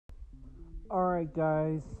Alright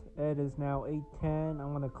guys, it is now 8:10.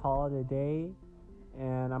 I'm going to call it a day.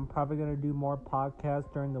 And I'm probably going to do more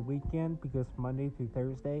podcasts during the weekend because Monday through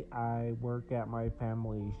Thursday I work at my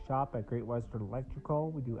family shop at Great Western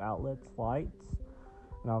Electrical. We do outlets, lights,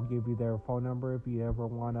 and I'll give you their phone number if you ever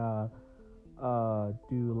want to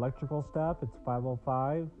do electrical stuff. It's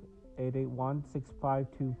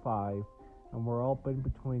 505-881-6525. And we're open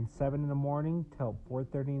between 7 in the morning till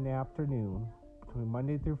 4:30 in the afternoon, between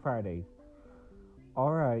Monday through Friday.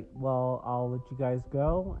 Alright, well, I'll let you guys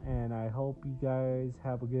go, and I hope you guys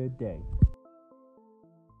have a good day.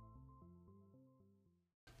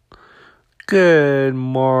 Good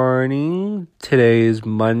morning. Today is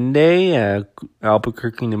Monday at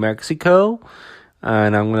Albuquerque, New Mexico,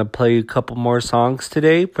 and I'm going to play a couple more songs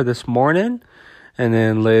today for this morning, and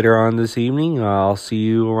then later on this evening, I'll see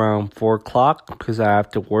you around 4 o'clock because I have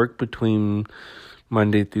to work between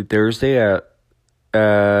Monday through Thursday at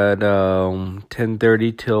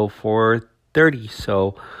 10:30 till 4:30.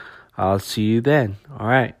 So I'll see you then. All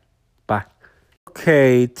right. Bye.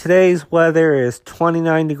 Okay, today's weather is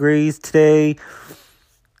 29 degrees today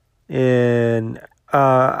in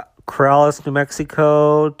Corrales, New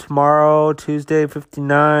Mexico. Tomorrow, Tuesday,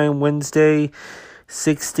 59. Wednesday,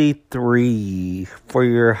 63 for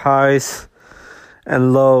your highs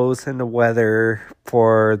and lows in the weather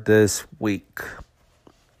for this week.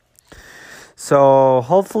 So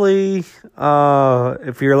hopefully,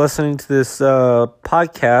 if you're listening to this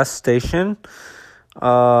podcast station,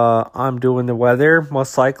 I'm doing the weather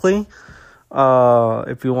most likely.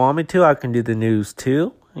 If you want me to, I can do the news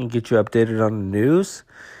too and get you updated on the news.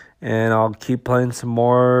 And I'll keep playing some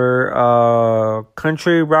more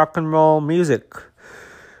country rock and roll music.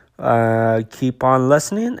 Keep on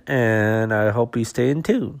listening, and I hope you stay in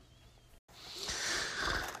tune.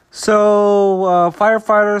 So,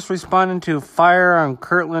 firefighters responding to a fire on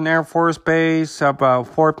Kirtland Air Force Base about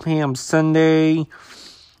 4 p.m. Sunday.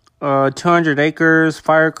 200 acres,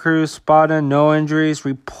 fire crews spotted, no injuries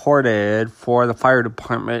reported for the fire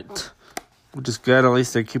department, which is good. At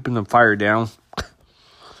least they're keeping the fire down.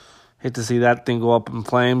 Hate to see that thing go up in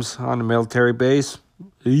flames on a military base.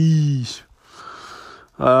 Eesh.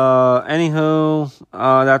 Anywho,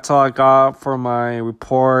 that's all I got for my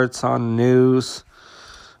reports on the news.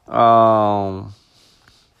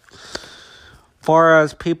 Far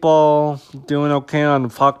as people doing okay on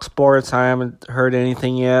Fox Sports, I haven't heard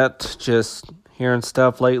anything yet. Just hearing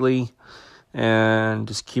stuff lately, and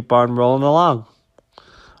just keep on rolling along.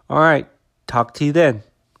 All right, talk to you then.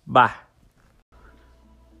 Bye.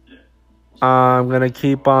 I'm gonna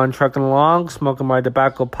keep on trucking along, smoking my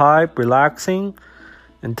tobacco pipe, relaxing.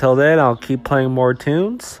 Until then, I'll keep playing more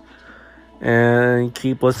tunes and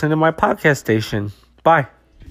keep listening to my podcast station. Bye.